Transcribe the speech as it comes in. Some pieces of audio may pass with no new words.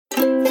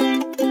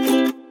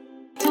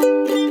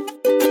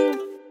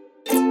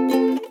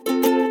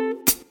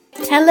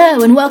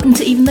Hello and welcome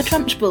to Even the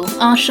Trunchbull,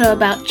 our show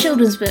about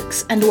children's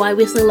books and why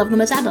we still love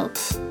them as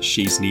adults.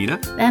 She's Nina.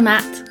 They're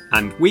Matt.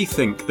 And we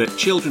think that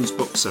children's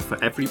books are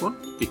for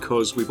everyone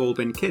because we've all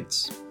been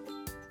kids.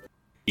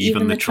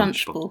 Even the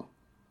Trunchbull.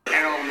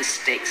 They're all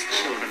mistakes,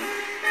 children.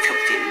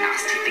 Filthy,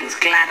 nasty things.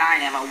 Glad I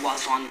never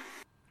was one.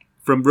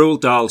 From Roald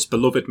Dahl's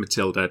beloved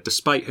Matilda,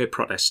 despite her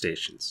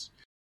protestations.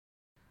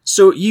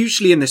 So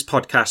usually in this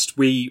podcast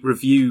we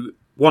review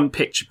one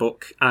picture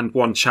book and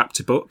one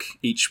chapter book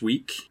each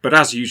week. But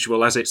as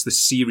usual, as it's the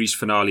series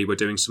finale, we're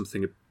doing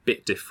something a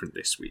bit different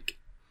this week.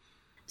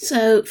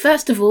 So,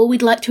 first of all,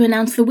 we'd like to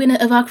announce the winner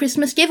of our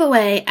Christmas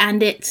giveaway,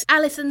 and it's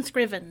Alison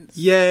Scrivens.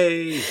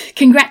 Yay!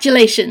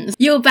 Congratulations!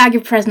 Your bag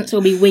of presents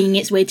will be winging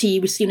its way to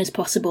you as soon as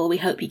possible. We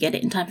hope you get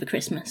it in time for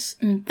Christmas.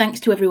 And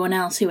thanks to everyone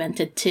else who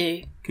entered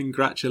too.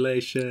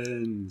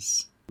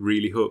 Congratulations!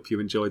 Really hope you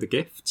enjoy the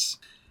gifts.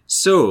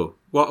 So,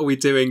 what are we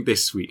doing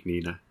this week,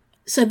 Nina?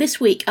 So this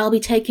week I'll be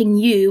taking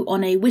you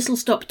on a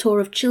whistle-stop tour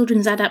of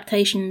children's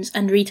adaptations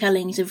and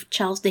retellings of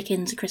Charles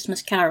Dickens' A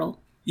Christmas Carol.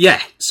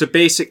 Yeah, so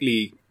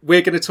basically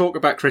we're going to talk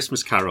about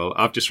Christmas Carol.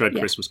 I've just read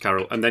Christmas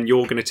Carol, and then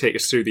you're going to take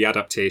us through the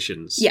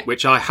adaptations,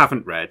 which I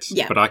haven't read,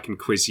 but I can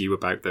quiz you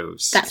about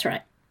those. That's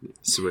right.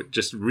 So we're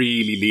just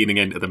really leaning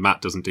into the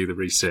Matt doesn't do the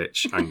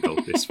research angle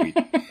this week.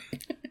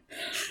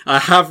 I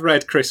have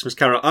read Christmas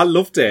Carol. I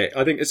loved it.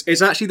 I think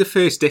it's actually the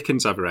first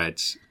Dickens I've read.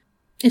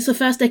 It's the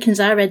first Dickens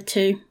I read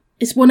too.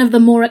 It's one of the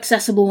more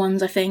accessible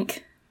ones, I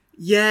think.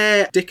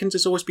 Yeah, Dickens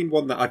has always been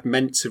one that I've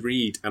meant to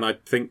read, and I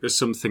think there's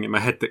something in my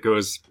head that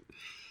goes,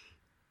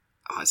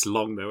 it's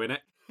long though, isn't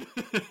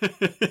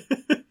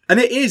it?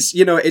 And it is,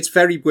 it's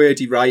very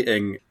wordy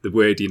writing. The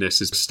wordiness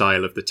is the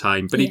style of the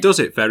time, but he does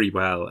it very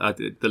well.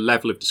 The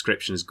level of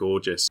description is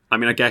gorgeous. I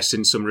mean, I guess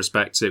in some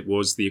respects it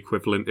was the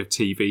equivalent of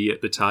TV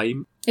at the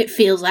time. It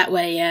feels that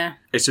way, yeah.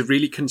 It's a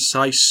really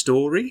concise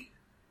story.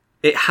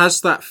 It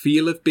has that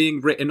feel of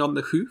being written on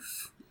the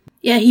hoof.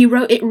 Yeah, he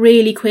wrote it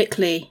really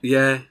quickly.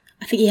 Yeah.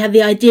 I think he had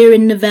the idea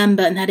in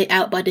November and had it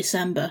out by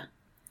December.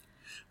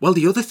 Well,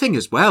 the other thing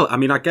as well, I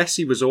mean, I guess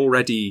he was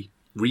already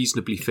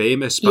reasonably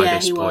famous by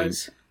this point.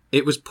 Was.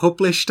 It was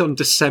published on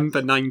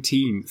December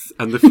 19th,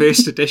 and the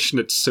first edition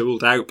had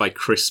sold out by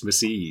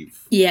Christmas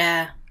Eve.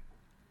 Yeah.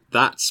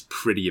 That's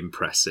pretty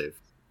impressive.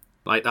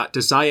 Like, that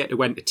desire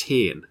to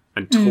entertain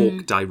and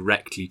talk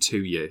directly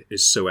to you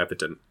is so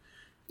evident.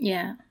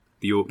 Yeah.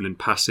 The opening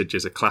passage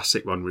is a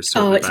classic one we're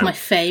talking about. Oh, it's my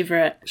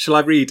favourite. Shall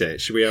I read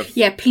it? Shall we have...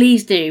 Yeah,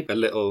 please do. A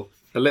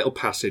little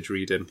passage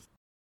reading.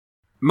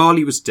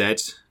 Marley was dead,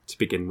 to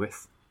begin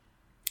with.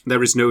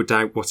 There is no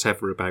doubt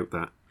whatever about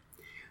that.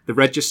 The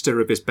register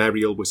of his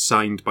burial was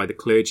signed by the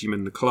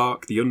clergyman, the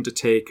clerk, the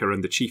undertaker,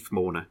 and the chief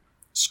mourner.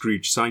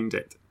 Scrooge signed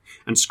it,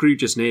 and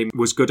Scrooge's name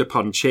was good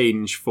upon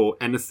change for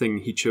anything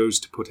he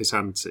chose to put his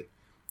hand to.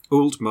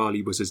 Old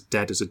Marley was as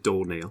dead as a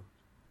doornail.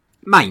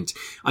 Mind,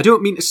 I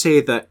don't mean to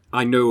say that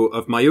I know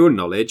of my own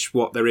knowledge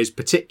what there is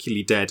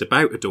particularly dead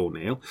about a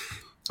doornail.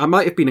 I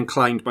might have been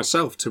inclined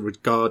myself to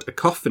regard a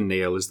coffin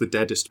nail as the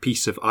deadest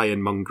piece of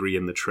ironmongery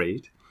in the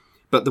trade.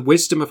 But the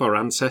wisdom of our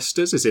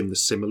ancestors is in the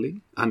simile,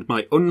 and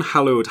my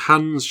unhallowed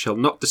hands shall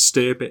not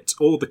disturb it,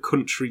 or the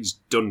country's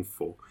done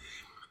for.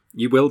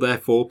 You will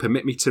therefore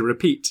permit me to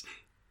repeat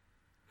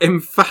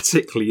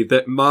emphatically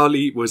that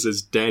Marley was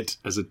as dead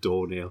as a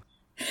doornail.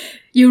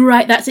 You're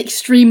right, that's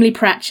extremely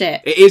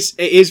Pratchett. It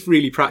is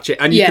really Pratchett,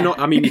 and you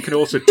can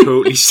also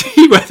totally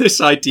see where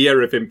this idea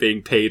of him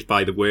being paid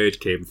by the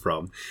word came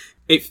from.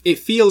 It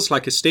feels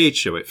like a stage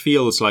show. It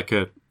feels like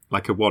a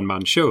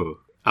one-man show.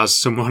 As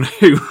someone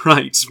who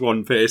writes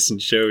one person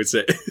shows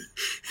it,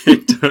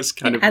 it does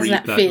kind of read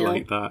that feel.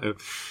 Like that.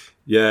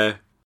 Yeah,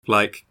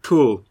 like,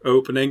 cool,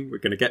 opening, we're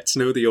going to get to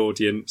know the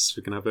audience,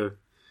 we're going to have a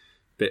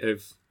bit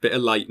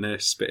of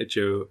lightness, bit of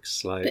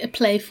jokes. Bit of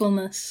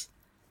playfulness.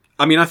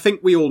 I mean, I think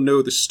we all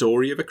know the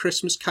story of A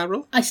Christmas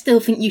Carol. I still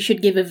think you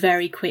should give a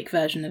very quick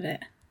version of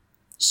it.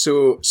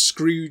 So,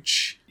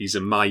 Scrooge, he's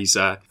a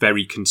miser,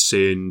 very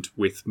concerned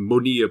with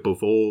money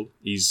above all.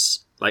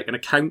 He's like an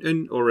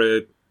accountant or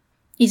a...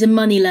 He's a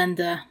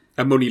moneylender.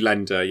 A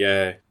moneylender,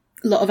 yeah.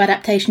 A lot of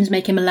adaptations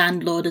make him a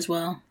landlord as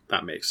well.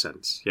 That makes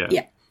sense, yeah.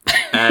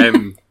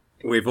 Yeah.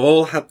 We've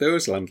all had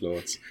those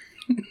landlords.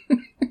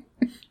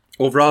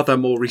 Or rather,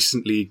 more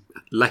recently,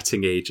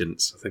 letting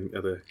agents, I think,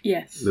 are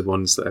the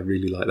ones that are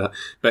really like that.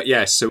 But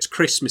yeah, so it's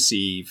Christmas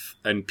Eve,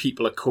 and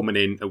people are coming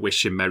in to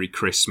wish him Merry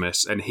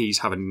Christmas, and he's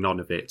having none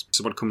of it.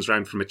 Someone comes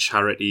around from a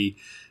charity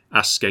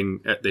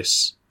asking at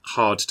this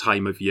hard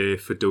time of year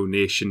for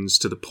donations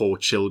to the poor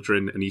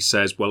children, and he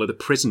says, well, are the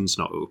prisons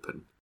not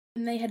open?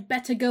 And they had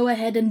better go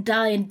ahead and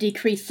die and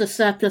decrease the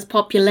surplus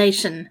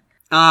population.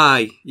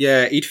 Aye,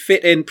 yeah, he'd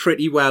fit in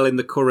pretty well in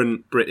the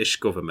current British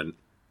government.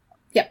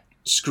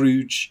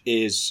 Scrooge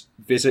is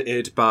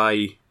visited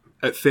by,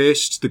 at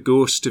first, the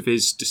ghost of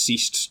his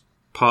deceased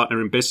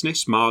partner in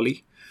business,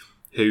 Marley,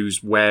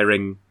 who's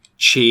wearing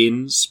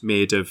chains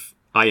made of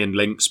iron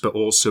links, but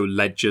also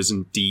ledgers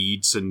and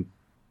deeds and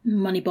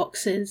money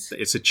boxes.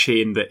 It's a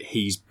chain that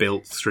he's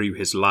built through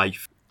his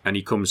life. And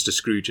he comes to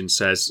Scrooge and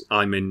says,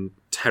 I'm in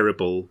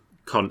terrible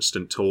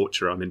constant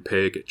torture, I'm in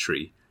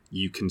purgatory.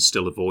 You can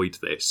still avoid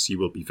this. You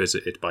will be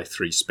visited by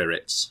 3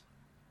 spirits.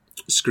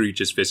 Scrooge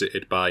is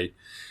visited by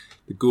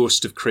the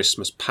ghost of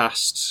Christmas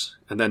past,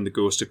 and then the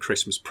ghost of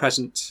Christmas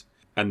present,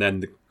 and then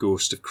the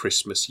ghost of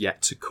Christmas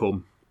yet to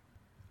come.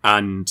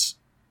 And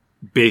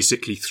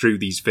basically through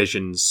these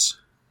visions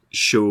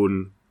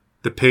shown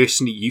the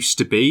person he used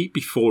to be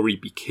before he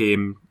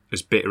became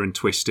as bitter and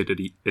twisted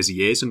as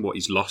he is, and what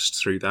he's lost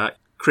through that.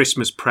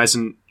 Christmas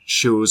present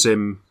shows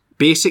him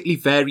basically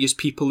various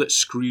people that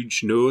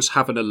Scrooge knows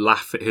having a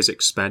laugh at his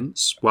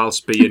expense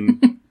whilst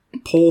being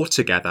poor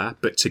together,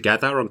 but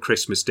together on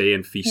Christmas Day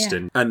and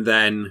feasting. Yeah. And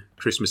then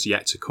Christmas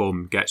yet to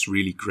come gets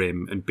really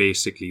grim, and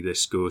basically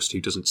this ghost who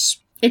doesn't...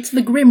 It's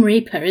the Grim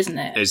Reaper, isn't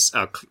it? Is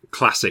a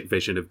classic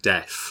vision of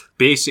death.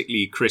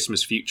 Basically,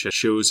 Christmas Future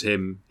shows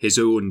him his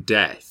own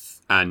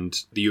death, and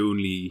the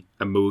only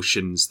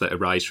emotions that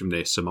arise from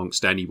this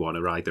amongst anyone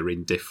are either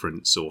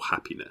indifference or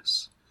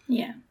happiness.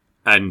 Yeah.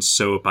 And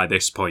so by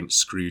this point,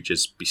 Scrooge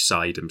is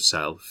beside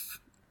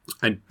himself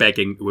and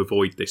begging to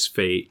avoid this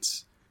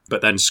fate.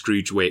 But then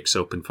Scrooge wakes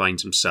up and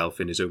finds himself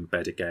in his own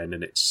bed again,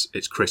 and it's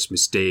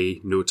Christmas Day.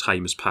 No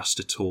time has passed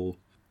at all.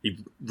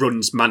 He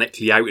runs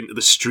manically out into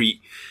the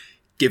street,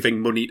 giving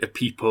money to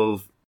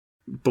people,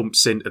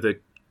 bumps into the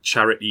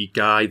charity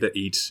guy that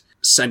he'd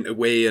sent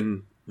away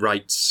and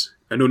writes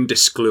an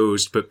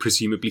undisclosed but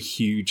presumably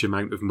huge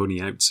amount of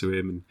money out to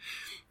him, and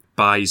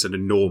buys an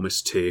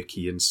enormous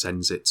turkey and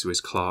sends it to his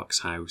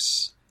clerk's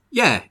house.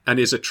 Yeah, and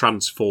is a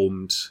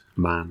transformed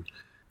man.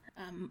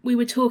 We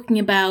were talking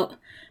about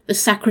the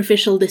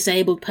sacrificial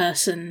disabled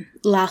person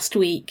last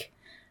week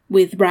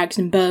with Rags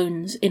and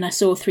Bones in I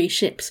Saw 3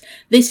 Ships.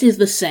 This is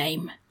the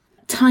same.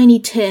 Tiny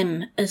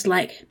Tim as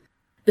like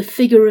the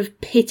figure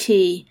of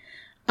pity.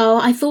 Oh,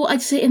 I thought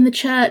I'd sit in the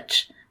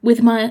church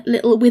with my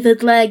little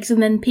withered legs,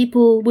 and then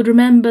people would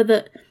remember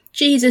that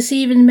Jesus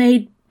even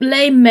made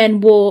lame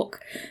men walk.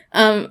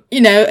 And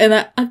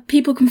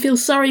people can feel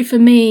sorry for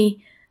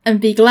me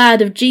and be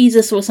glad of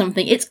Jesus or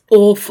something. It's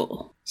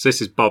awful. So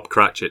this is Bob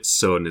Cratchit's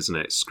son, isn't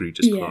it?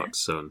 Scrooge's Clark's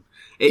son.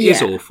 It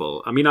is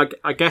awful. I mean,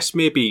 I guess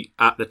maybe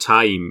at the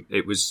time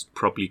it was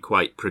probably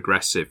quite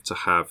progressive to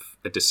have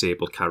a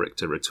disabled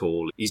character at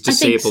all. He's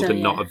disabled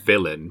and not a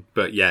villain,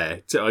 but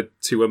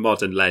to a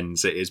modern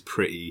lens, it is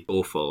pretty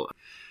awful.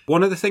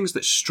 One of the things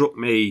that struck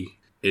me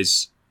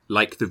is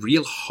like the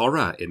real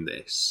horror in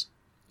this.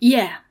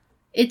 Yeah,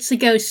 it's a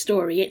ghost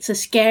story. It's a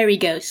scary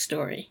ghost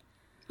story.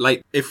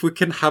 Like, if we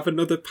can have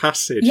another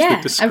passage, the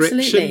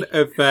description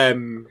of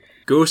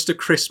Ghost of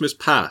Christmas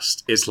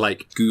Past is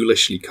like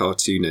ghoulishly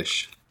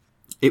cartoonish.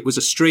 It was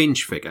a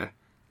strange figure,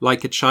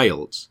 like a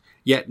child,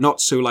 yet not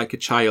so like a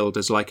child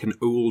as like an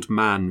old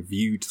man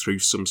viewed through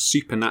some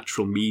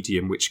supernatural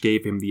medium which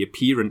gave him the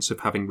appearance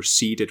of having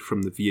receded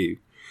from the view,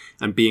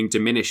 and being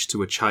diminished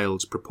to a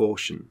child's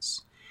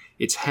proportions.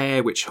 Its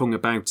hair which hung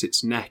about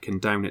its neck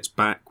and down its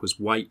back was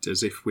white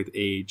as if with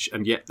age,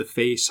 and yet the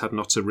face had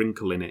not a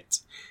wrinkle in it,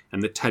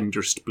 and the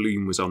tenderest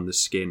bloom was on the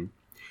skin.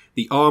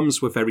 The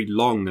arms were very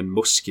long and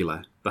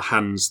muscular, the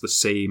hands the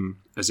same,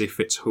 as if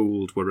its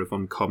hold were of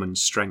uncommon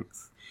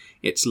strength.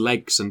 Its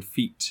legs and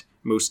feet,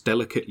 most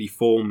delicately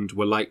formed,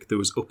 were like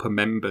those upper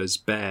members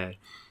bare.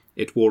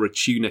 It wore a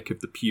tunic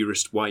of the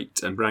purest white,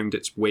 and round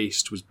its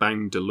waist was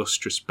bound a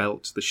lustrous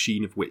belt, the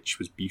sheen of which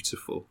was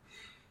beautiful.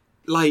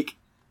 Like...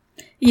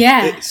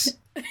 Yeah.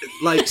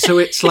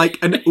 It's like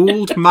an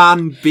old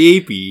man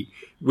baby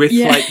with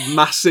like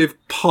massive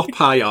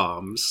Popeye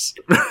arms.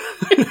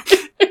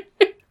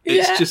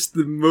 It's just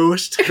the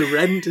most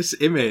horrendous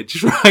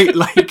image, right?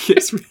 Like,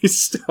 it's really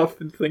stop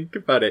and think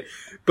about it.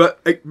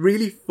 But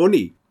really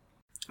funny.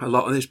 A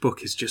lot of this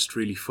book is just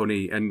really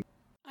funny. And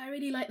I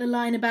really like the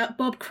line about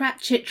Bob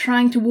Cratchit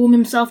trying to warm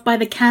himself by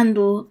the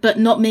candle, but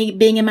not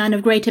being a man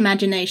of great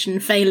imagination,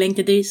 failing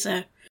to do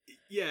so.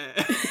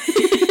 Yeah.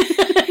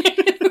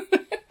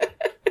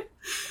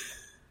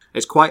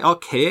 It's quite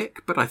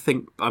archaic, but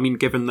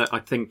given that I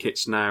think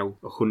it's now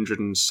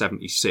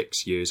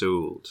 176 years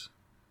old,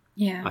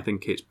 I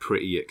think it's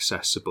pretty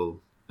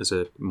accessible as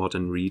a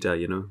modern reader,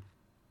 you know?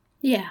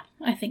 Yeah,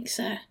 I think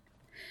so.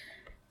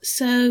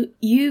 So,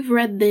 you've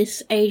read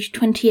this age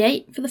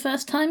 28 for the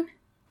first time?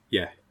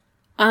 Yeah.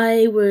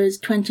 I was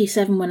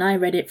 27 when I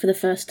read it for the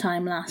first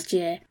time last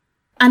year.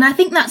 And I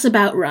think that's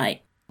about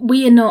right.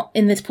 We are not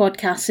in this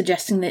podcast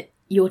suggesting that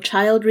your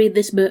child read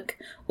this book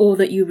or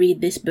that you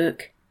read this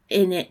book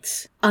in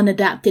its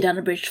unadapted,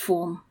 unabridged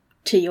form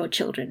to your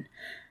children.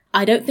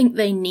 I don't think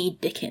they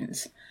need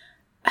Dickens.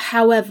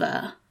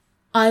 However,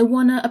 I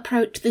want to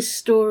approach this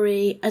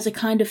story as a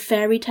kind of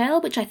fairy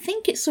tale, which I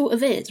think it sort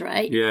of is,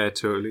 right? Yeah,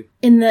 totally.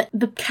 In that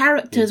the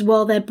characters,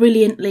 while they're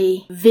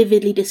brilliantly,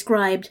 vividly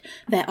described,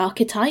 they're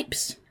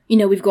archetypes. You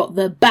know, we've got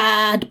the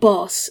bad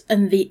boss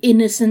and the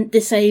innocent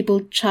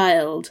disabled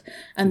child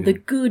and the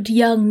good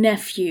young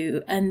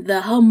nephew and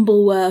the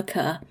humble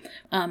worker.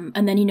 And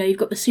then, you know, you've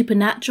got the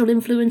supernatural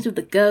influence of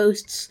the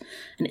ghosts,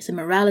 and it's a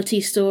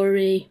morality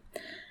story.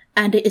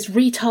 And it is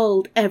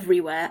retold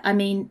everywhere. I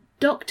mean,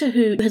 Doctor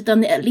Who has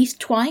done it at least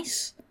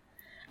twice.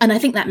 And I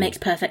think that makes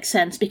perfect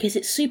sense because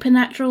it's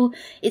supernatural.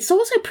 It's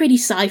also pretty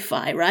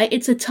sci-fi, right?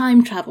 It's a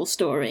time travel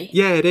story.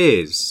 Yeah, it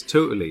is,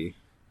 totally.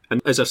 And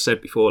as I've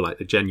said before, like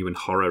the genuine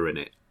horror in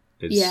it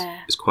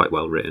is quite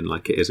well written,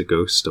 like it is a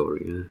ghost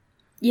story. Yeah.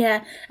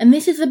 Yeah, and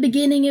this is the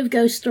beginning of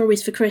ghost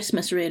stories for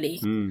Christmas,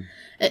 really.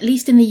 At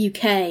least in the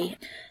UK.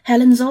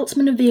 Helen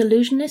Zaltzman of The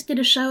Illusionist did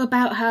a show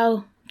about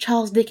how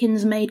Charles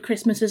Dickens made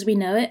Christmas as we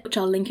know it, which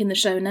I'll link in the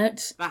show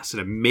notes. That's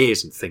an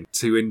amazing thing,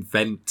 to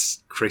invent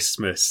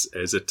Christmas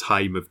as a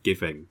time of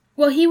giving.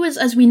 Well, he was,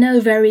 as we know,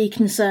 very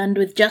concerned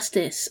with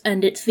justice,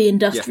 and it's the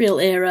industrial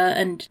era,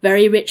 and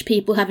very rich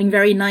people having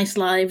very nice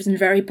lives, and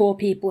very poor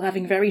people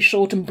having very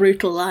short and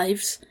brutal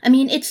lives. I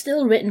mean, it's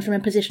still written from a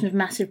position of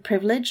massive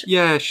privilege.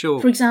 Yeah,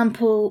 sure. For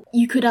example,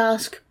 you could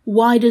ask,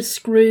 why does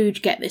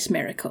Scrooge get this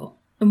miracle?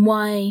 And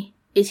why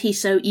is he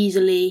so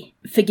easily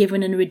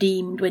forgiven and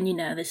redeemed when,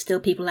 there's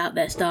still people out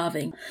there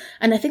starving?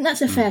 And I think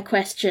that's a fair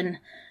question,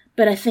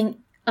 but I think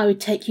I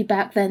would take you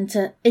back then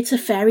to, it's a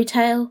fairy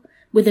tale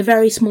with a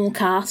very small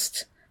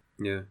cast.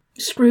 Yeah.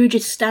 Scrooge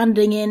is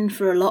standing in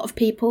for a lot of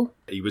people.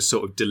 He was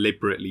sort of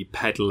deliberately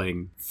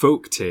peddling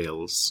folk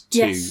tales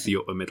to the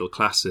upper middle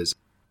classes.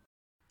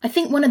 I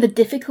think one of the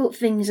difficult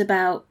things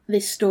about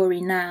this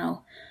story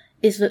now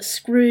is that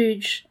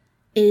Scrooge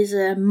is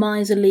a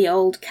miserly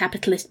old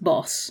capitalist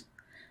boss,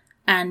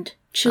 and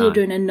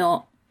children are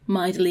not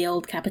miserly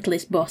old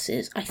capitalist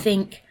bosses. I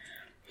think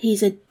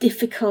he's a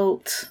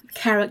difficult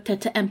character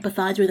to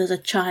empathise with as a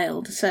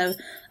child, so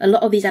a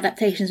lot of these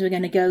adaptations we're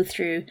going to go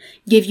through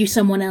give you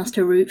someone else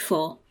to root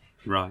for.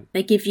 Right.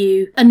 They give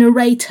you a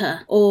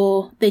narrator,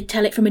 or they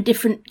tell it from a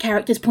different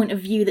character's point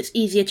of view that's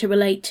easier to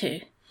relate to.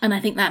 And I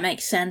think that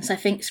makes sense. I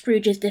think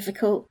Scrooge is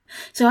difficult.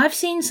 So I've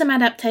seen some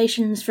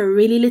adaptations for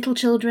really little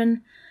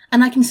children,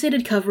 and I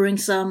considered covering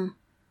some.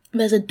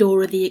 There's a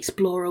Dora the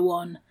Explorer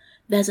one.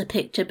 There's a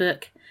picture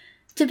book.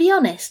 To be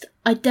honest,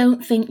 I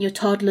don't think your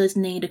toddlers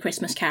need A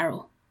Christmas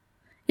Carol.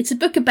 It's a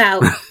book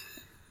about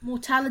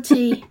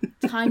mortality,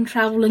 time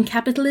travel and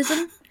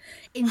capitalism.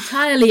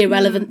 Entirely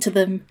irrelevant to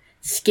them.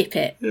 Skip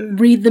it.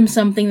 Read them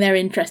something they're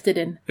interested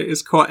in. It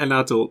is quite an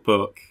adult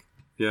book.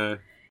 Yeah.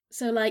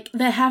 So,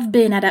 there have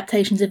been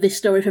adaptations of this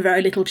story for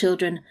very little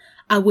children.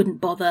 I wouldn't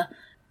bother.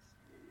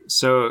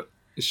 So,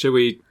 shall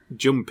we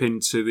jump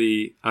into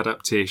the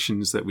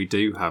adaptations that we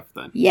do have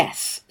then?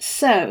 Yes.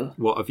 So,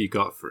 what have you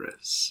got for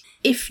us?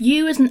 If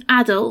you as an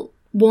adult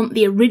want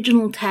the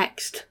original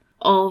text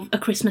of A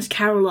Christmas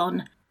Carol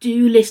on,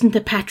 do listen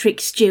to Patrick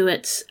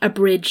Stewart's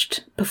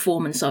abridged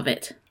performance of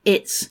it.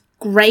 It's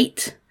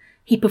great.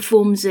 He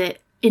performs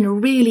it in a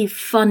really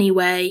funny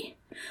way.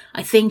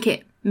 I think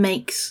it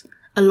makes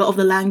a lot of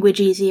the language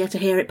easier to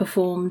hear it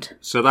performed.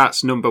 So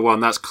that's number one.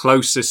 That's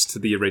closest to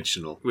the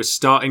original. We're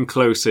starting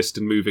closest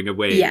and moving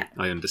away,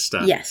 I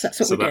understand. Yes, that's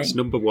what we're doing. So that's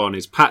number one,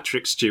 is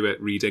Patrick Stewart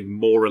reading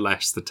more or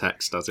less the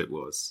text as it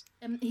was.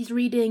 He's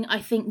reading,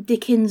 I think,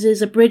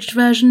 Dickens's abridged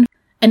version,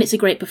 and it's a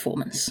great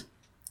performance.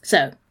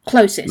 So,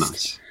 closest.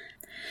 Nice.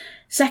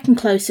 Second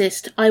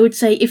closest, I would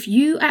say if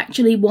you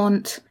actually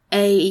want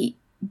a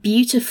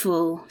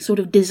beautiful, sort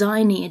of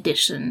designy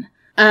edition,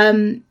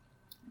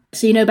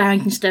 so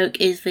Barrington Stoke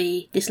is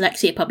the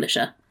dyslexia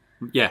publisher.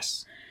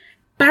 Yes.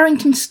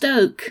 Barrington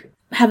Stoke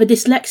have a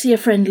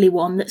dyslexia-friendly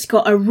one that's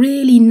got a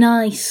really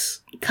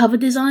nice cover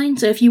design.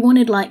 So if you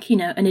wanted,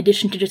 an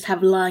edition to just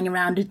have lying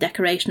around as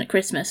decoration at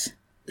Christmas.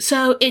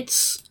 So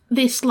it's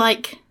this,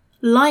 light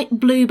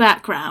blue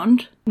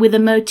background with a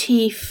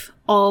motif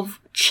of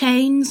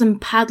chains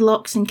and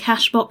padlocks and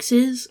cash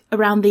boxes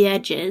around the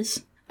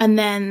edges. And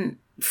then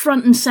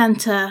front and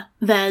centre,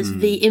 there's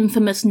the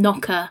infamous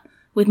knocker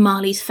with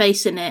Marley's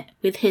face in it,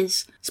 with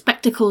his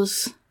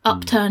spectacles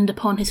upturned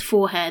upon his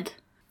forehead.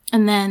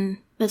 And then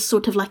there's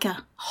sort of like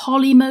a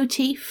holly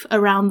motif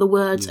around the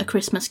words A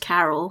Christmas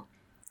Carol.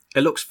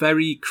 It looks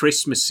very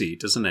Christmassy,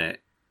 doesn't it?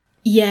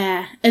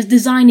 Yeah, as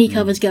designy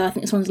covers go, I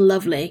think this one's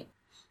lovely.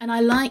 And I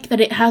like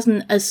that it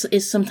hasn't, as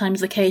is sometimes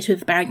the case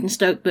with Barrington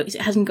Stoke books,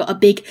 it hasn't got a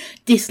big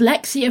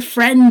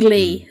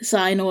dyslexia-friendly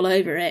sign all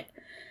over it.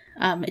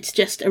 It's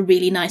just a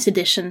really nice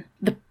edition.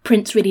 The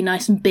print's really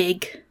nice and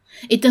big.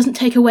 It doesn't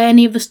take away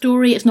any of the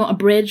story, it's not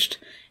abridged.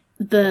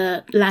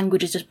 The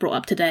language is just brought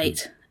up to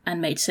date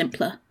and made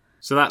simpler.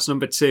 So that's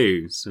number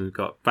two. So we've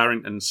got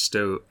Barrington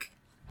Stoke.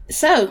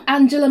 So,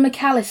 Angela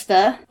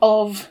McAllister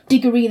of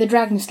Diggory the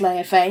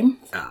Dragonslayer fame.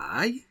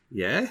 Aye,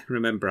 yeah,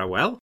 remember her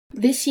well.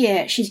 This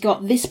year she's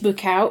got this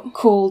book out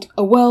called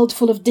A World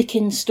Full of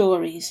Dickens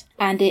Stories,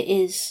 and it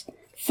is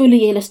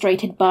fully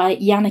illustrated by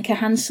Janneke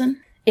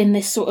Hansen in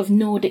this sort of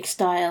Nordic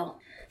style.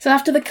 So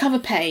after the cover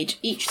page,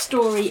 each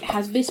story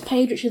has this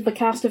page, which is the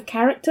cast of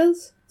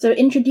characters. So it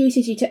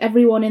introduces you to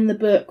everyone in the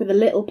book with a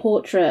little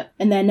portrait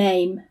and their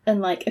name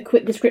and a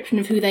quick description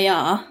of who they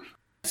are.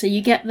 So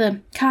you get the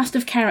cast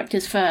of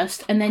characters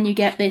first, and then you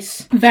get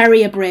this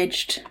very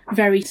abridged,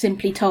 very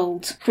simply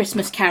told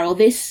Christmas Carol.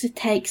 This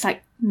takes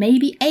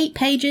maybe 8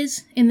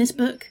 pages in this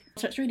book,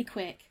 so it's really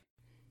quick.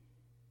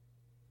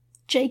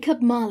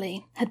 Jacob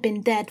Marley had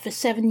been dead for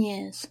 7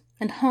 years,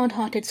 and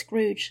hard-hearted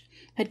Scrooge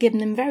had given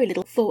him very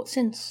little thought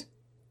since.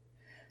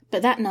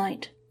 But that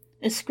night,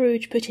 as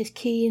Scrooge put his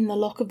key in the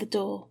lock of the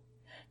door,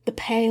 the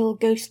pale,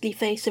 ghostly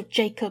face of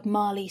Jacob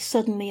Marley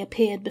suddenly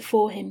appeared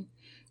before him,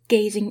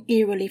 gazing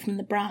eerily from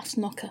the brass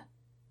knocker.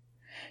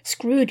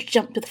 Scrooge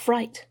jumped with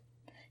fright.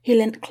 He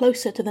leant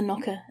closer to the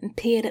knocker and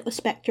peered at the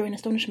spectre in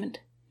astonishment.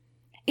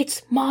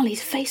 "It's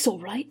Marley's face, all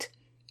right,"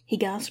 he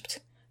gasped.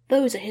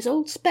 "Those are his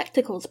old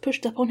spectacles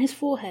pushed up on his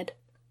forehead."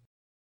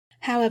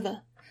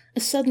 However,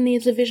 as suddenly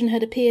as the vision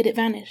had appeared, it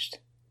vanished.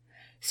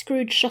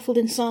 Scrooge shuffled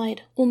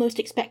inside, almost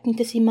expecting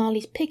to see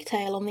Marley's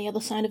pigtail on the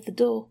other side of the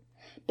door,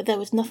 but there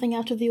was nothing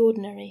out of the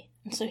ordinary,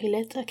 and so he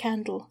lit a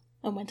candle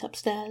and went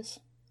upstairs.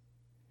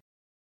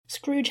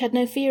 Scrooge had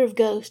no fear of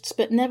ghosts,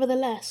 but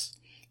nevertheless,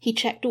 he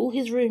checked all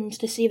his rooms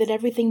to see that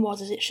everything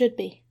was as it should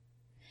be.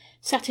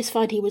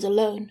 Satisfied he was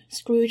alone,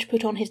 Scrooge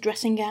put on his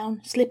dressing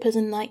gown, slippers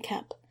and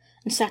nightcap,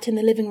 and sat in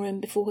the living room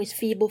before his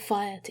feeble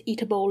fire to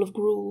eat a bowl of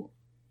gruel.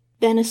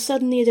 Then, as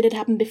suddenly as it had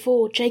happened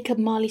before, Jacob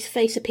Marley's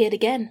face appeared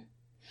again.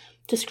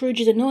 To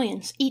Scrooge's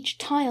annoyance, each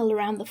tile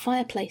around the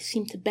fireplace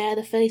seemed to bear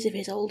the face of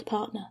his old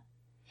partner.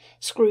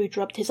 Scrooge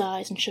rubbed his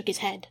eyes and shook his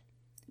head.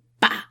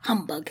 "Bah,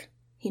 humbug,"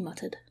 he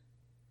muttered.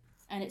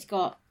 And it's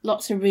got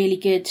lots of really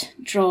good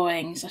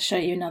drawings. I'll show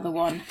you another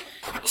one.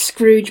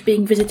 Scrooge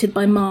being visited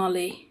by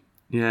Marley.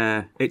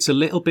 Yeah, it's a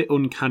little bit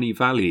uncanny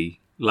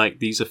valley. Like,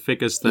 these are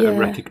figures that are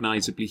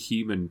recognisably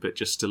human, but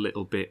just a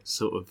little bit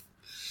sort of...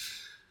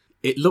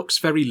 It looks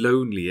very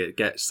lonely. It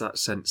gets that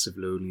sense of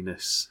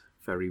loneliness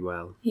very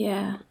well.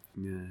 Yeah.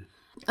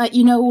 Yeah.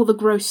 You know, all the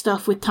gross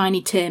stuff with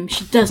Tiny Tim.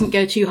 She doesn't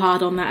go too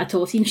hard on that at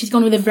all. She's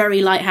gone with a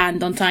very light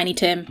hand on Tiny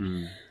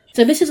Tim.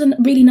 So this is a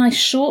really nice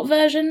short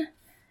version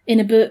in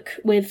a book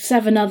with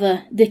 7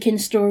 other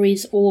Dickens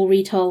stories all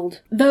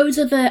retold. Those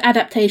are the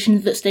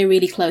adaptations that stay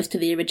really close to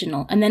the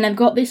original. And then I've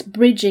got this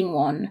bridging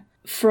one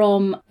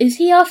from... Is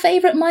he our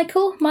favourite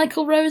Michael?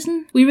 Michael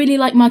Rosen? We really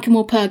like Michael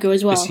Morpurgo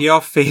as well. Is he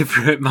our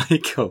favourite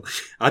Michael?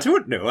 I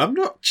don't know. I'm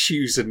not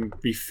choosing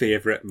my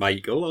favourite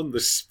Michael on the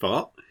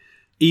spot.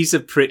 He's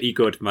a pretty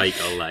good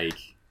Michael, like.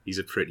 He's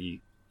a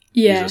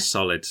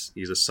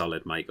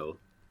solid Michael.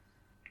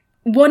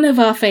 One of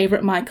our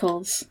favourite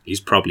Michaels.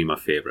 He's probably my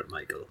favourite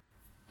Michael.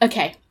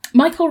 Okay.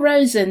 Michael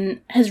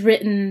Rosen has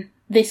written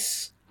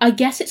this... I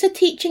guess it's a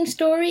teaching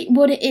story.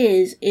 What it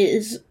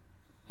is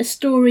a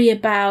story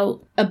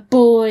about a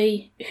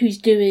boy who's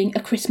doing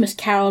A Christmas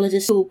Carol as a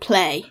school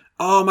play.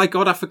 Oh my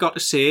god, I forgot to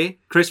say,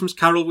 Christmas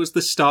Carol was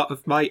the start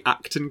of my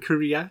acting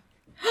career.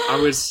 I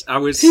was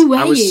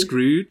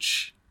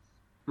Scrooge.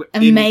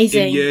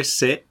 Amazing. In year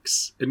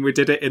 6, and we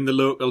did it in the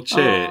local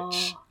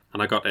church.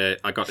 And I got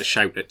to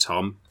shout at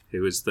Tom,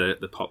 who was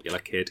the popular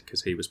kid,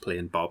 because he was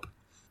playing Bob.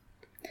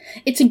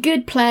 It's a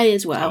good play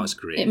as well. Oh, it's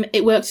great.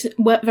 It worked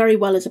very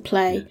well as a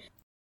play. Yeah.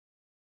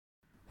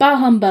 Bah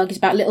Humbug is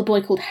about a little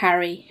boy called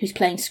Harry who's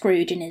playing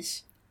Scrooge in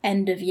his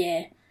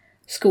end-of-year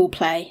school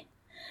play.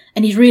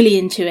 And he's really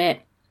into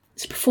it.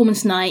 It's a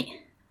performance night,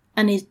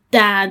 and his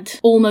dad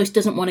almost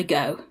doesn't want to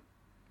go.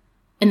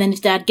 And then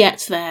his dad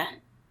gets there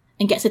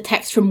and gets a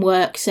text from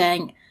work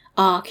saying,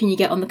 can you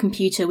get on the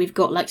computer? We've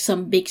got like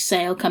some big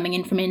sale coming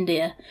in from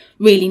India.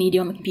 Really need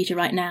you on the computer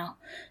right now.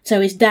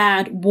 So his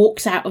dad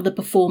walks out of the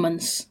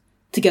performance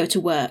to go to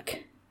work.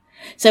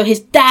 So his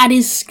dad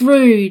is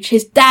Scrooge.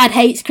 His dad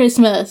hates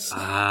Christmas.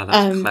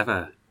 That's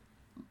clever.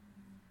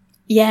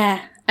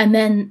 Yeah. And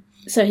then,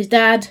 so his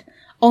dad,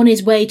 on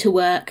his way to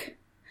work,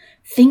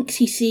 thinks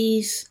he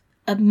sees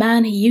a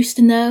man he used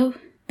to know,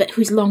 but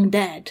who's long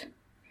dead.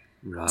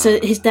 Right. So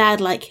his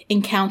dad,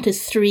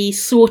 encounters 3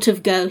 sort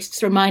of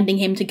ghosts reminding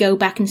him to go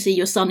back and see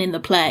your son in the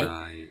play.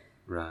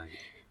 Right.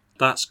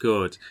 That's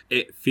good.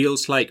 It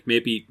feels like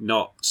maybe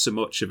not so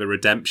much of a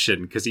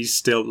redemption, because he's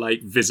still,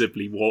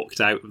 visibly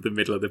walked out of the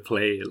middle of the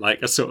play.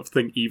 I sort of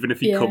think even if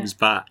he comes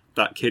back,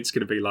 that kid's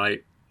going to be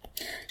like...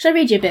 Shall I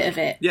read you a bit of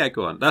it? Yeah,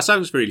 go on. That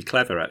sounds really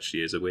clever,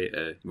 actually, as a way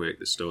to work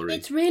the story.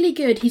 It's really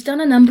good. He's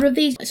done a number of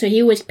these. So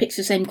he always picks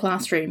the same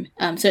classroom.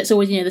 So it's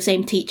always, the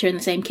same teacher and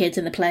the same kids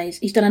in the plays.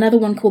 He's done another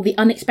one called The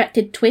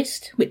Unexpected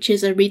Twist, which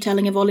is a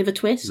retelling of Oliver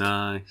Twist.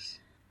 Nice.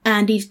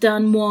 And he's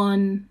done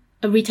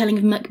a retelling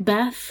of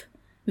Macbeth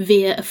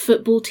via a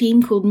football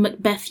team called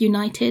Macbeth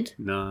United.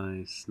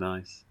 Nice.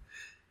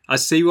 I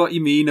see what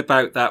you mean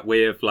about that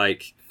way of,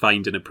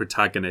 finding a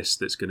protagonist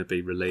that's going to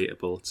be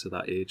relatable to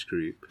that age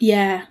group.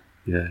 Yeah.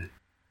 Yeah.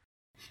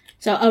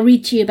 So I'll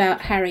read to you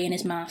about Harry and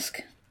his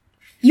mask.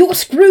 "Your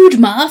Scrooge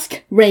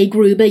mask!" Ray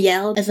Gruber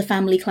yelled as the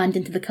family climbed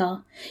into the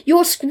car.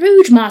 "Your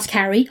Scrooge mask,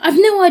 Harry! I've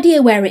no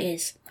idea where it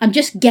is. I'm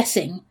just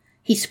guessing."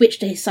 He switched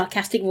to his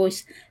sarcastic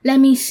voice.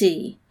 "Let me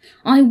see.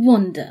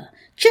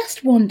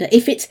 Just wonder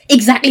if it's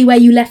exactly where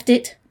you left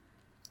it."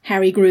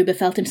 Harry Gruber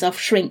felt himself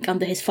shrink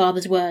under his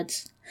father's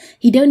words.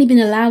 He'd only been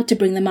allowed to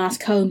bring the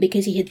mask home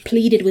because he had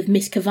pleaded with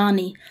Miss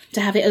Cavani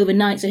to have it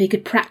overnight so he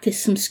could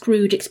practice some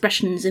Scrooge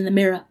expressions in the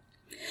mirror.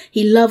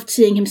 He loved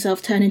seeing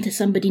himself turn into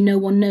somebody no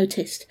one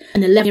noticed,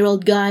 an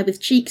 11-year-old guy with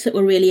cheeks that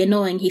were really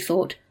annoying, he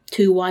thought,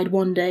 too wide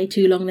one day,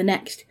 too long the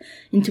next,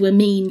 into a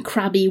mean,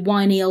 crabby,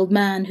 whiny old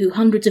man who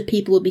hundreds of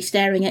people would be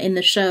staring at in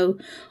the show,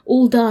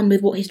 all done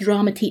with what his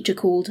drama teacher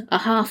called a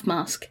half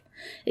mask,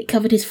 It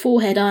covered his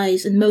forehead,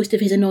 eyes, and most of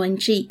his annoying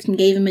cheeks, and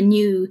gave him a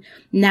new,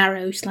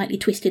 narrow, slightly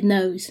twisted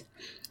nose.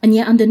 And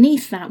yet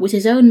underneath that was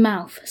his own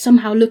mouth,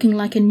 somehow looking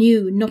like a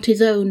new, not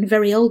his own,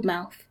 very old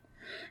mouth.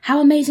 How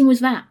amazing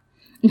was that?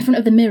 In front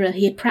of the mirror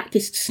he had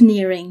practised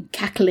sneering,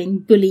 cackling,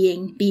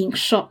 bullying, being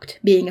shocked,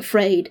 being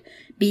afraid,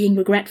 being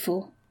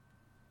regretful.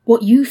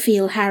 "What you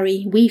feel,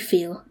 Harry, we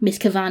feel," Miss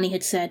Cavani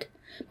had said.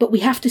 "But we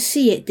have to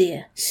see it,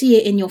 dear. See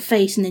it in your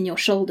face and in your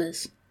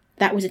shoulders."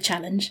 That was a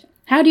challenge.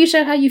 How do you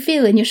show how you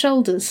feel in your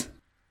shoulders?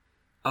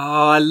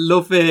 Oh, I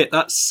love it.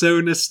 That's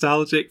so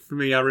nostalgic for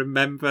me. I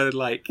remember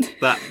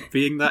that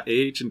being that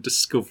age and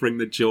discovering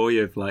the joy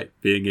of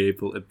being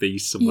able to be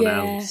someone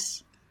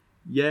else.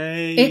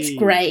 Yay. It's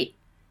great.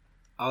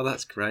 Oh,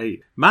 that's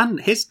great. Man,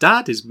 his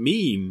dad is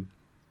mean.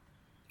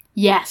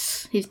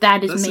 Yes, his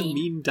dad is That's mean. a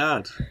mean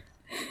dad.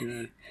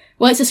 Yeah.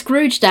 Well, it's a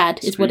Scrooge dad,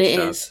 is what it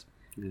Scrooge is.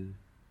 dad.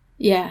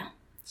 Yeah.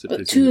 So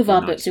But two of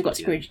our books have got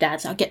Scrooge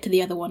dads. I'll get to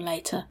the other one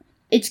later.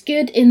 It's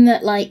good in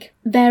that,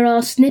 there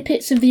are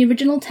snippets of the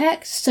original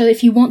text, so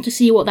if you want to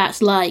see what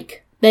that's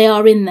like, they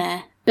are in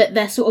there. But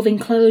they're sort of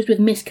enclosed with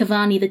Miss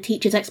Cavani, the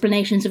teacher's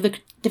explanations of the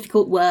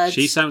difficult words.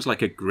 She sounds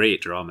like a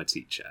great drama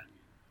teacher.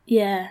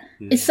 Yeah.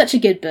 It's such a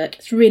good book.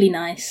 It's really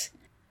nice.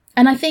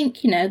 And I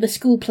think, the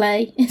school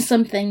play is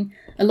something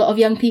a lot of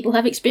young people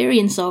have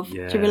experience of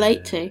to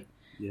relate to.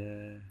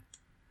 Yeah.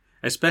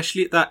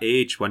 Especially at that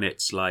age when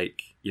it's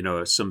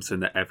something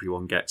that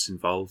everyone gets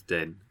involved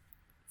in.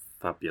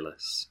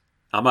 Fabulous.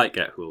 I might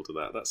get hold of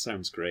that. That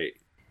sounds great.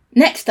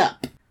 Next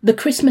up, the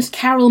Christmas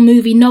Carol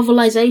movie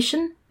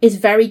novelisation is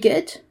very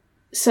good.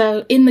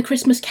 So, in the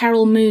Christmas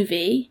Carol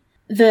movie,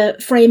 the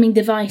framing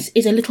device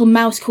is a little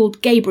mouse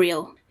called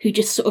Gabriel, who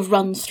just sort of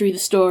runs through the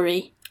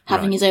story,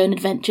 having his own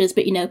adventures,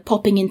 but,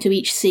 popping into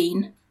each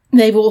scene.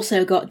 They've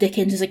also got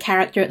Dickens as a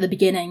character at the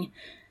beginning.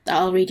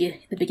 I'll read you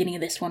the beginning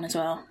of this one as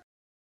well.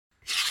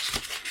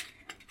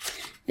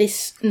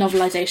 This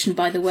novelisation,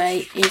 by the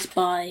way, is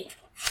by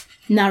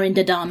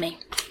Narinder Dami,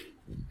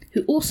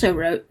 who also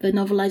wrote the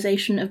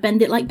novelisation of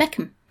Bend It Like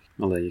Beckham.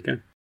 Well, there you go.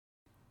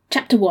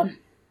 Chapter 1.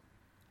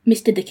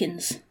 Mr.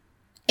 Dickens.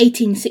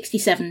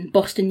 1867,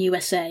 Boston,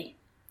 USA.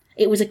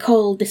 It was a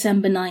cold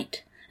December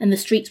night, and the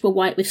streets were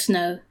white with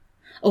snow.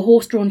 A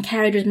horse-drawn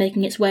carriage was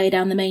making its way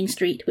down the main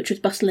street, which was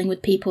bustling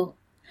with people.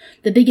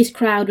 The biggest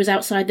crowd was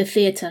outside the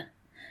theatre,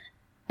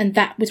 and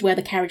that was where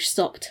the carriage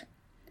stopped.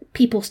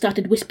 People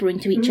started whispering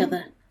to each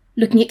other,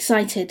 looking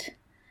excited,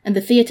 and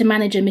the theatre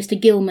manager, Mr.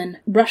 Gilman,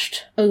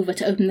 rushed over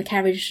to open the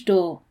carriage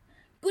door.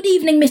 "Good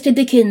evening, Mr.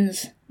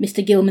 Dickens,"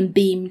 Mr. Gilman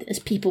beamed as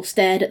people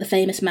stared at the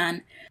famous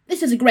man.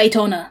 "This is a great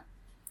honour."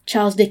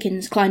 Charles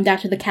Dickens climbed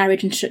out of the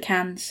carriage and shook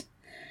hands.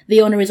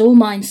 "The honour is all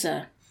mine,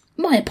 sir."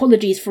 "My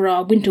apologies for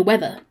our winter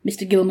weather,"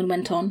 Mr. Gilman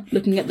went on,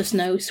 looking at the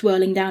snow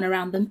swirling down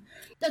around them.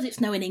 "Does it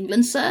snow in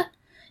England, sir?"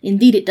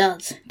 "Indeed it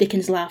does,"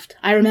 Dickens laughed.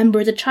 "I remember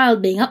as a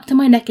child being up to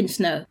my neck in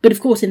snow, but of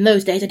course in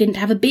those days I didn't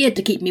have a beard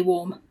to keep me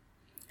warm."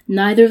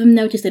 Neither of them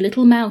noticed a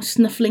little mouse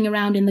snuffling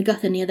around in the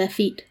gutter near their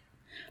feet.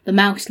 The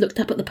mouse looked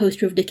up at the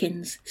poster of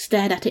Dickens,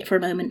 stared at it for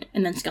a moment,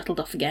 and then scuttled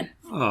off again.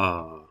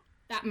 Oh.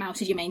 That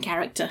mouse is your main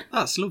character.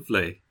 That's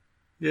lovely.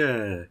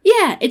 Yeah.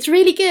 Yeah, it's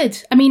really good.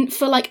 I mean,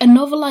 for a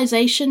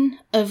novelisation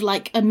of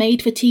a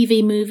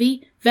made-for-TV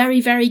movie, very,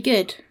 very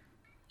good.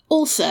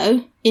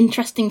 Also,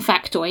 interesting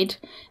factoid,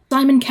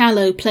 Simon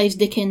Callow plays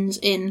Dickens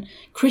in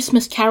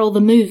Christmas Carol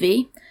the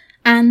movie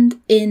and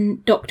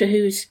in Doctor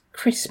Who's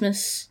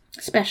Christmas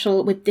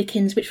special with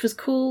Dickens, which was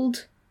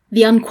called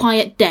The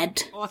Unquiet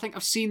Dead. Oh, I think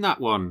I've seen that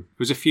one. It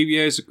was a few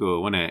years ago,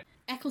 wasn't it?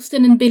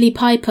 Eccleston and Billy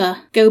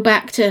Piper go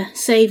back to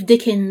save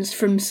Dickens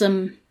from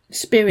some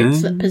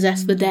spirits that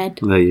possess the dead.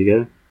 There you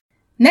go.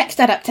 Next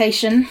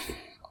adaptation,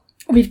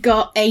 we've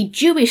got a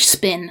Jewish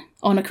spin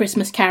on A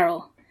Christmas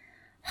Carol.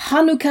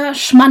 Hanukkah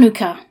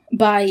Shmanukkah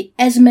by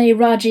Esme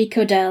Raji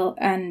Kodel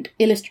and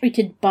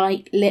illustrated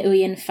by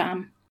Le'uyen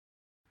Pham.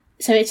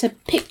 So it's a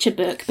picture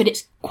book, but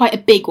it's quite a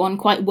big one,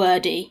 quite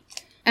wordy.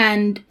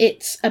 And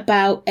it's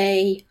about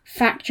a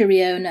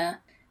factory owner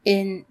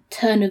in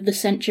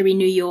turn-of-the-century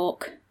New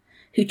York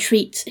who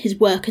treats his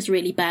workers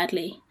really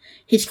badly.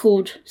 He's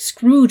called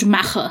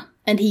Scroogemacher,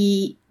 and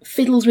he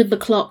fiddles with the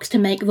clocks to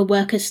make the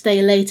workers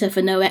stay later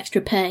for no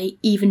extra pay,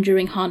 even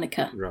during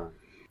Hanukkah. Right.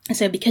 And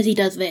so because he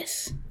does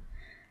this,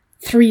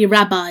 3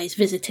 rabbis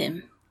visit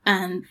him,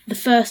 and the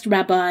first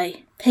rabbi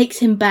takes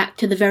him back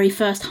to the very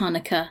first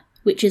Hanukkah,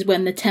 which is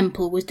when the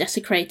temple was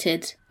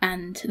desecrated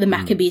and the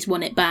Maccabees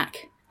won it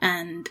back.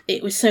 And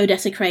it was so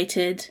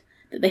desecrated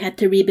that they had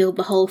to rebuild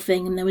the whole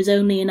thing, and there was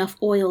only enough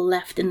oil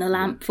left in the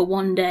lamp for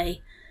 1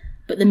 day.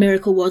 But the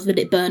miracle was that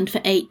it burned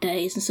for 8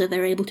 days, and so they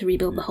were able to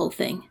rebuild the whole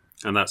thing.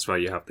 And that's why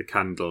you have the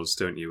candles,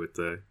 don't you, with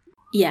the...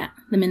 Yeah,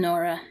 the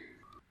menorah.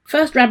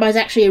 First rabbi's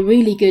actually a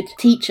really good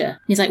teacher.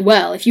 He's like,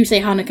 well, if you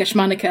say Hanukkah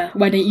Shmanukkah,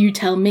 why don't you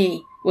tell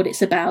me what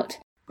it's about?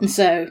 And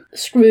so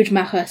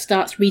Scroogemacher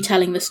starts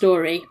retelling the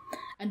story,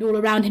 and all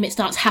around him it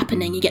starts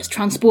happening. He gets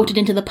transported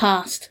into the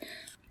past.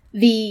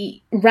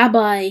 The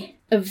rabbi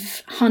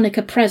of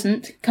Hanukkah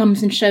present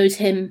comes and shows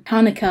him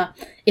Hanukkah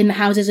in the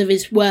houses of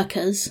his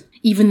workers,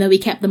 even though he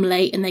kept them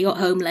late and they got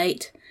home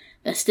late.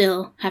 They're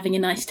still having a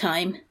nice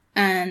time.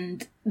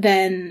 And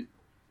then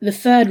the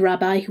third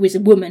rabbi, who is a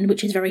woman,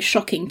 which is very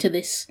shocking to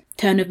this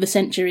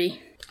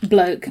turn-of-the-century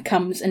bloke,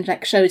 comes and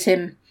shows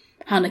him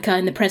Hanukkah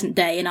in the present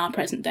day, in our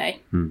present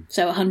day.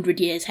 So 100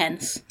 years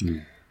hence.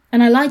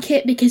 And I like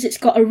it because it's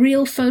got a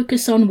real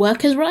focus on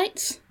workers'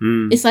 rights.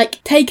 It's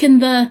like taken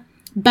the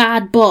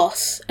bad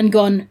boss and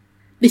gone,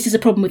 this is a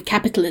problem with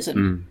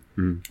capitalism.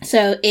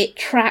 So it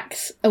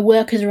tracks a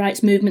workers'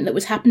 rights movement that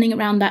was happening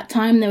around that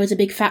time. There was a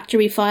big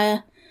factory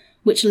fire,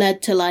 which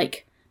led to,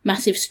 like,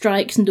 massive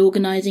strikes and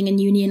organising and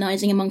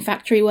unionising among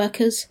factory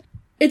workers.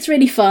 It's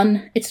really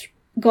fun. It's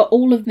got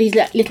all of these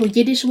little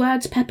Yiddish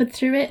words peppered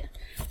through it.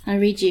 I'll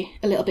read you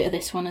a little bit of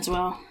this one as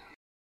well.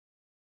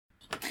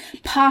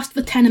 Past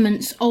the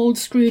tenements, old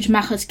Scrooge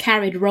Macher's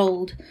carriage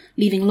rolled,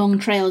 leaving long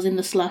trails in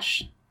the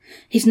slush.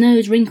 His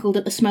nose wrinkled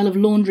at the smell of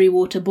laundry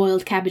water,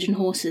 boiled cabbage and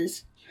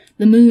horses.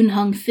 The moon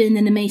hung thin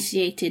and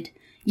emaciated,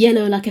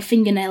 yellow like a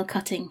fingernail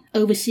cutting,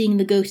 overseeing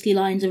the ghostly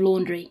lines of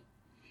laundry.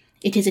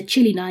 It is a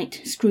chilly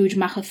night, Scrooge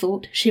Macher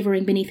thought,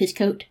 shivering beneath his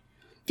coat.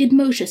 Did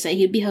Moshe say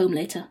he'd be home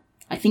later?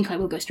 I think I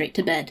will go straight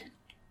to bed.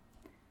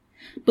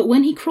 But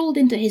when he crawled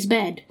into his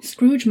bed,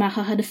 Scrooge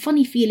Macher had a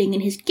funny feeling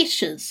in his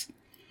gishers.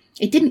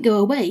 It didn't go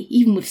away,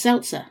 even with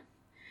seltzer.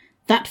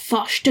 That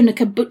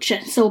Farstünneke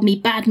butcher sold me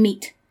bad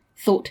meat,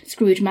 thought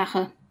Scrooge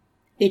Macher.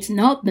 It's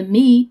not the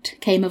meat,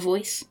 came a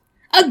voice.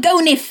 A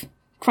gonif!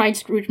 Cried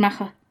Scrooge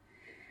Macher.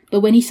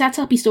 But when he sat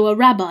up he saw a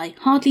rabbi,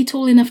 hardly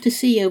tall enough to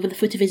see over the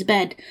foot of his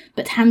bed,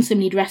 but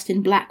handsomely dressed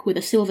in black with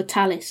a silver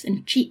tallis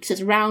and cheeks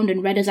as round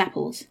and red as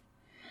apples.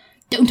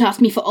 Don't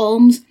ask me for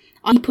alms.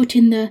 I put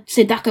in the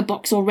tzedakah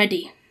box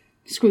already,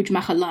 Scrooge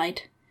Macher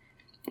lied.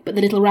 But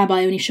the little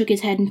rabbi only shook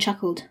his head and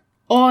chuckled.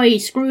 Oi,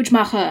 Scrooge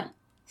Macher,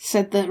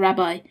 said the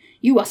rabbi.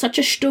 You are such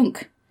a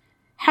stunk.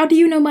 How do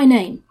you know my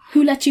name?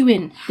 Who let you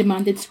in?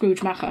 Demanded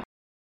Scrooge Macher.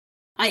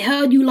 I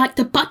heard you liked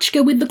the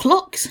patchka with the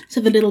clocks,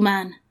 said the little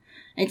man.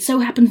 It so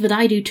happens that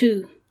I do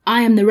too.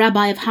 I am the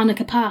rabbi of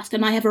Hanukkah past,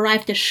 and I have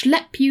arrived to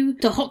schlep you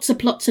to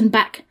Hotzenplotz and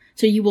back,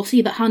 so you will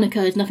see that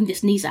Hanukkah is nothing to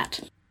sneeze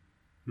at.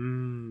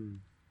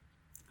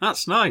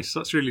 That's nice.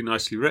 That's really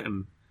nicely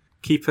written.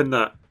 Keeping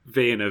that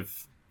vein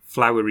of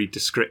flowery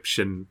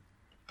description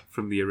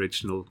from the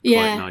original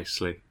quite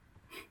nicely.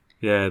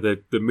 Yeah,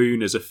 the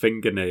moon as a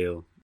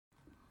fingernail.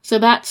 So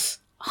that's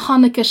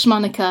Hanukkah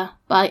Schmanukkah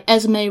by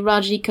Esme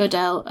Raji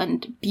Kodel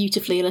and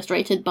beautifully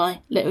illustrated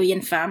by Le Huyen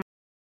Pham.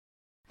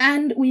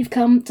 And we've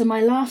come to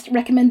my last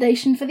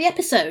recommendation for the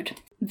episode.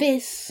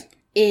 This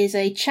is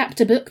a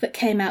chapter book that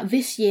came out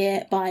this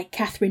year by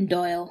Catherine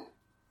Doyle.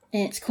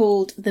 It's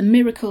called The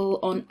Miracle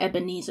on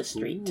Ebenezer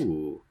Street.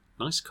 Ooh,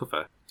 nice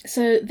cover.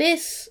 So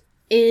this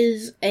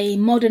is a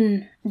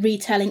modern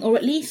retelling, or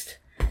at least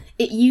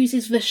it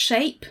uses the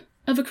shape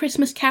of A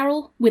Christmas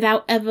Carol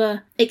without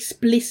ever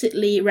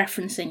explicitly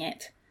referencing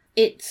it.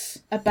 It's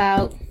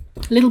about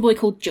a little boy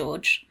called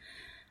George,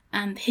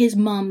 and his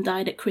mum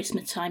died at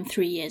Christmas time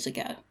 3 years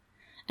ago.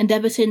 And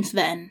ever since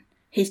then,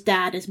 his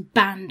dad has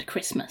banned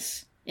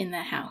Christmas in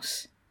their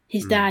house.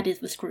 His dad is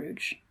the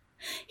Scrooge.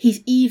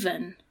 He's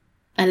even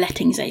a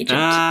lettings agent.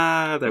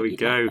 Ah, there we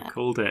go.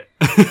 Called it.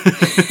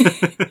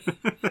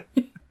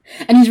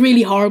 And he's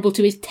really horrible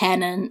to his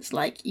tenants.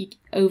 Like, you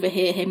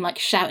overhear him, like,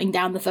 shouting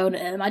down the phone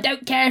at them, I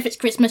don't care if it's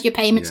Christmas, your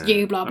payment's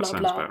due, blah, blah, blah.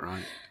 That sounds about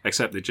right.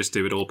 Except they just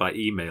do it all by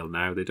email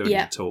now. They don't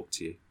even talk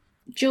to you.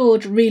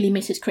 George really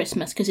misses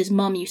Christmas because his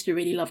mum used to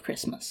really love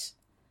Christmas.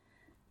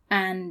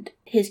 And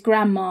his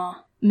grandma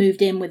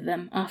moved in with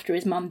them after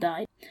his mum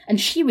died. And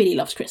she really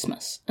loves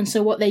Christmas. And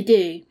so what they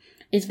do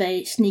is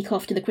they sneak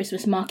off to the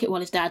Christmas market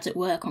while his dad's at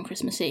work on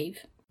Christmas Eve.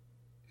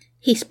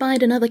 He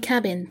spied another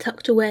cabin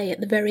tucked away at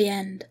the very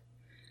end.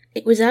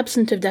 It was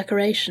absent of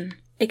decoration,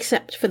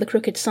 except for the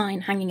crooked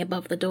sign hanging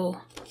above the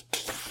door.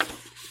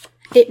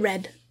 It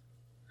read,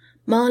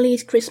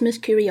 Marley's Christmas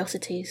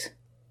Curiosities,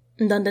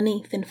 and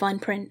underneath, in fine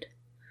print,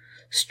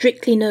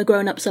 strictly no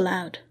grown-ups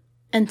allowed.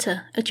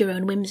 Enter at your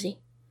own whimsy.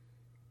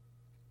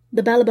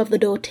 The bell above the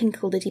door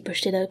tinkled as he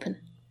pushed it open.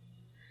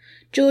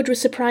 George was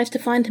surprised to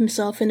find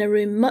himself in a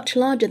room much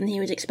larger than he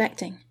was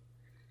expecting.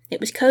 It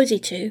was cosy,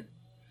 too.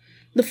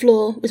 The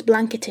floor was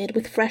blanketed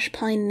with fresh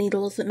pine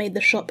needles that made the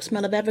shop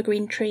smell of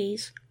evergreen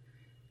trees.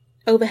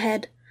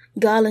 Overhead,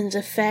 garlands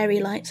of fairy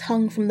lights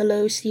hung from the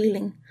low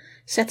ceiling,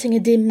 setting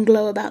a dim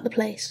glow about the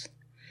place.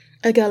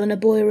 A girl and a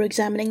boy were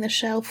examining the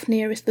shelf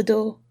nearest the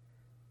door.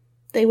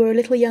 They were a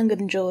little younger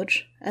than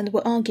George, and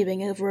were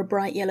arguing over a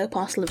bright yellow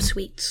parcel of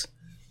sweets.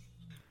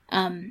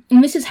 And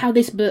this is how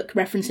this book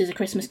references A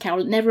Christmas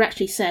Carol. It never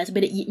actually says,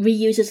 but it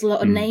reuses a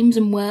lot of names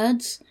and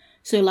words.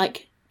 So,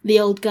 like, the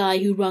old guy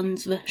who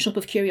runs the Shop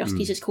of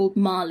Curiosities is called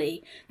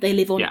Marley. They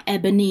live on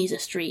Ebenezer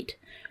Street.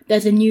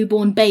 There's a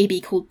newborn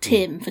baby called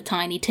Tim for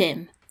Tiny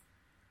Tim.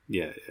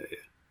 Yeah.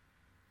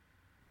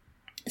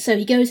 So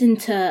he goes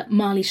into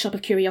Marley's Shop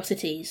of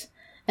Curiosities,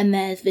 and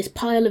there's this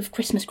pile of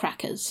Christmas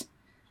crackers.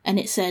 And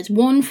it says,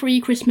 1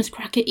 free Christmas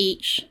cracker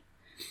each.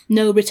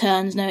 No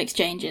returns, no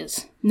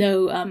exchanges.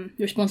 No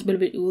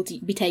responsibility will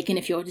be taken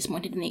if you're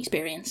disappointed in the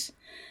experience.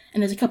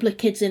 And there's a couple of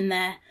kids in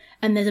there,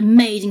 and there's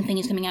amazing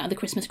things coming out of the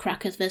Christmas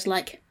crackers. There's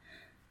like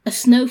a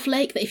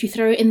snowflake that if you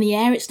throw it in the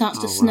air, it starts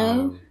to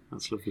snow. Wow.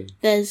 That's lovely.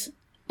 There's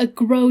a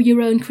grow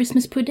your own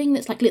Christmas pudding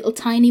that's like a little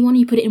tiny one.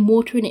 You put it in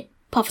water and it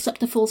puffs up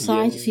to full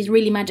size. It's these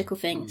really magical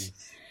things.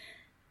 Nice.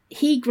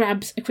 He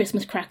grabs a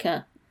Christmas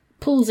cracker,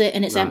 pulls it,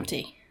 and it's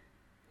empty.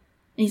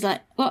 And he's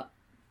like, what?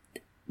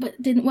 But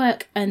it didn't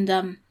work.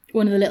 And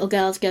one of the little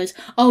girls goes,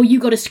 oh, you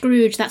got a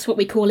Scrooge. That's what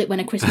we call it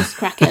when a Christmas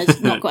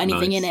cracker's not got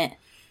anything in it.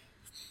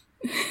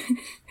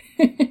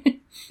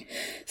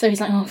 So he's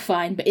like, oh,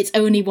 fine. But it's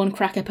only one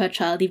cracker per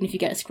child, even if you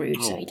get a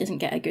Scrooge. So he doesn't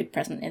get a good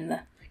present in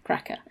the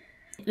cracker.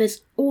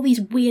 There's all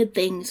these weird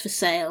things for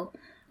sale,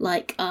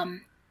 like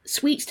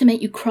sweets to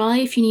make you cry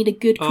if you need a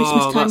good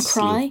Christmas time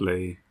cry.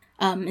 Lovely.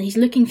 And he's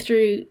looking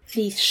through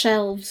these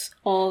shelves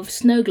of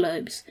snow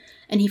globes,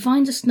 and he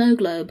finds a snow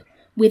globe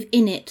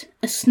within it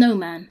a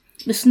snowman.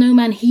 The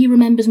snowman he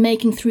remembers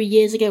making 3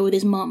 years ago with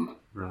his mum.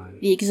 Right.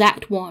 The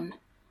exact one,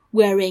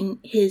 wearing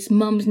his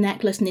mum's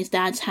necklace and his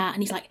dad's hat.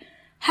 And he's like,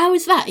 how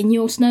is that in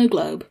your snow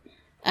globe?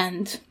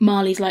 And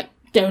Marley's like,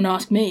 don't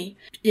ask me.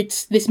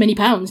 It's this many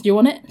pounds. Do you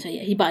want it? So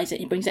yeah, he buys it.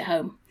 He brings it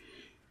home.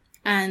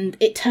 And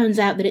it turns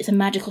out that it's a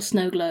magical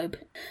snow globe.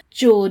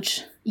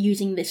 George,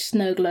 using this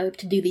snow globe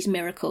to do these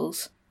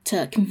miracles,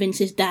 to convince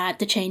his dad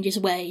to change his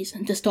ways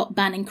and to stop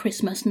banning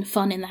Christmas and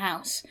fun in the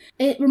house.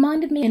 It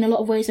reminded me in a lot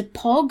of ways of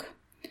Pog,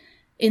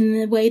 in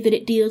the way that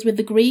it deals with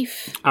the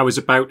grief. I was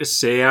about to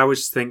say, I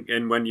was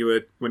thinking when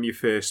you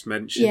first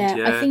mentioned.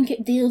 Yeah, I think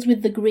it deals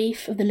with the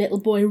grief of the little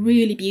boy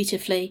really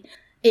beautifully.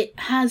 It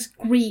has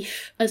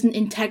grief as an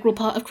integral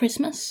part of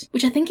Christmas,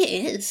 which I think it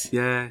is.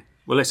 Yeah.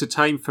 Well, it's a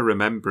time for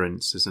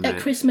remembrance, isn't it?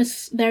 At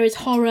Christmas, there is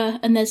horror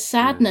and there's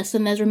sadness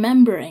and there's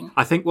remembering.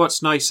 I think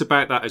what's nice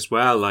about that as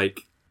well,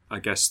 like, I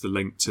guess the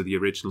link to the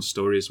original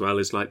story as well,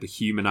 is like the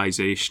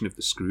humanisation of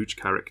the Scrooge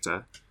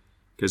character.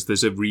 Because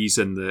there's a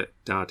reason that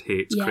Dad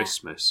hates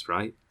Christmas,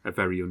 right? A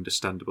very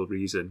understandable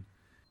reason.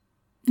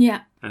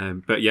 Yeah.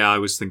 But yeah, I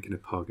was thinking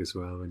of Pog as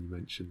well when you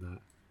mentioned that.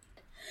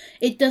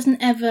 It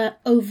doesn't ever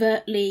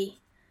overtly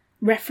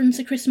reference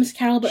A Christmas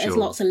Carol, but there's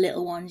lots of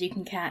little ones you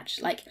can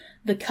catch. Like,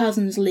 the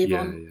cousins live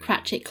on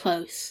Cratchit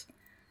Close.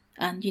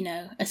 And, you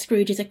know, a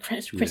Scrooge is a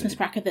Christmas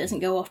cracker that doesn't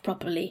go off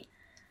properly.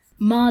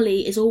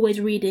 Marley is always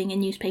reading a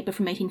newspaper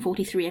from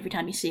 1843 every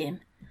time you see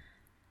him.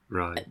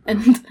 Right.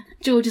 And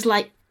George is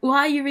like,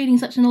 why are you reading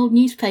such an old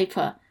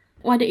newspaper?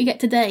 Why don't you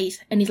get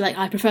today's? And he's like,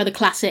 I prefer the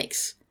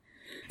classics.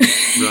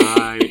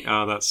 Right.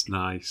 Oh, that's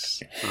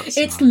nice.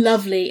 It's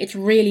lovely. It's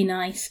really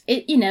nice.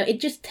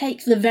 It just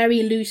takes the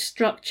very loose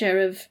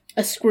structure of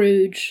a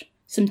Scrooge,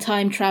 some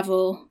time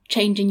travel,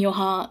 changing your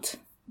heart,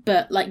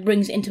 but like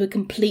brings it into a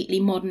completely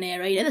modern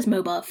era. You know, there's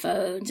mobile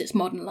phones, it's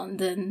modern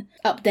London,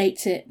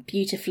 updates it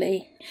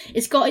beautifully.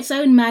 It's got its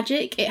own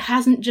magic. It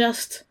hasn't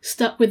just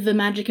stuck with the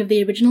magic of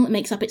the original. It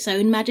makes up its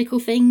own magical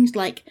things,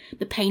 like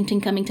the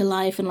painting coming to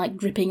life and like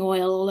dripping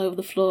oil all over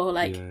the floor.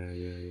 Like,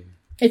 yeah.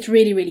 It's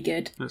really, really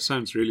good. That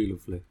sounds really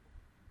lovely.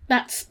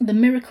 That's The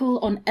Miracle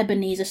on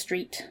Ebenezer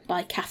Street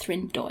by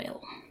Catherine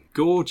Doyle.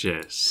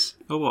 Gorgeous.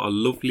 Oh, what a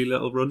lovely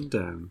little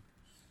rundown.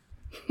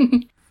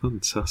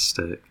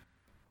 Fantastic.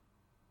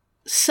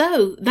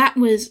 So, that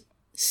was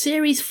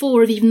Series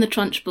 4 of Even the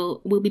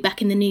Trunchbull. We'll be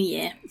back in the new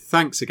year.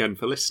 Thanks again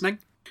for listening.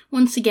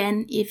 Once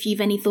again, if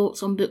you've any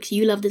thoughts on books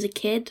you loved as a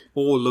kid,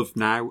 or love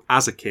now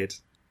as a kid,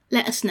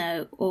 let us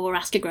know, or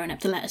ask a grown-up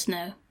to let us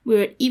know.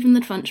 We're at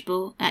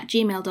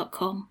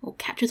eventhethrunchbull@gmail.com, or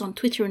catch us on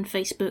Twitter and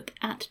Facebook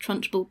at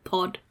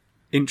TrunchbullPod.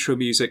 Intro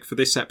music for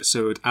this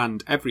episode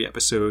and every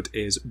episode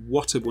is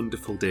What a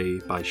Wonderful Day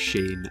by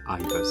Shane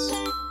Ivers.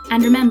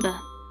 And remember,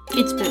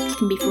 kids' books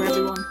can be for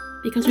everyone,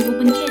 because we've all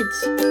been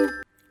kids.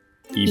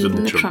 Even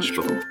the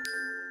Trunchbull.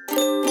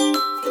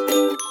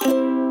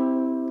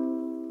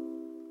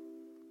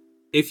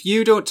 If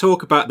you don't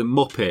talk about the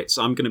Muppets,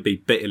 I'm going to be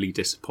bitterly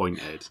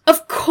disappointed.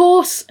 Of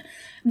course,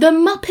 The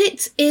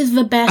Muppets is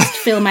the best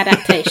film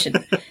adaptation.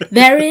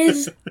 There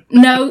is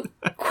no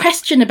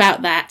question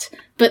about that,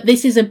 but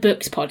this is a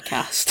books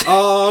podcast.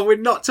 Oh, we're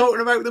not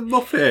talking about the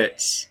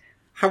Muppets.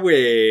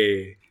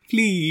 Howie,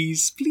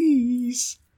 please.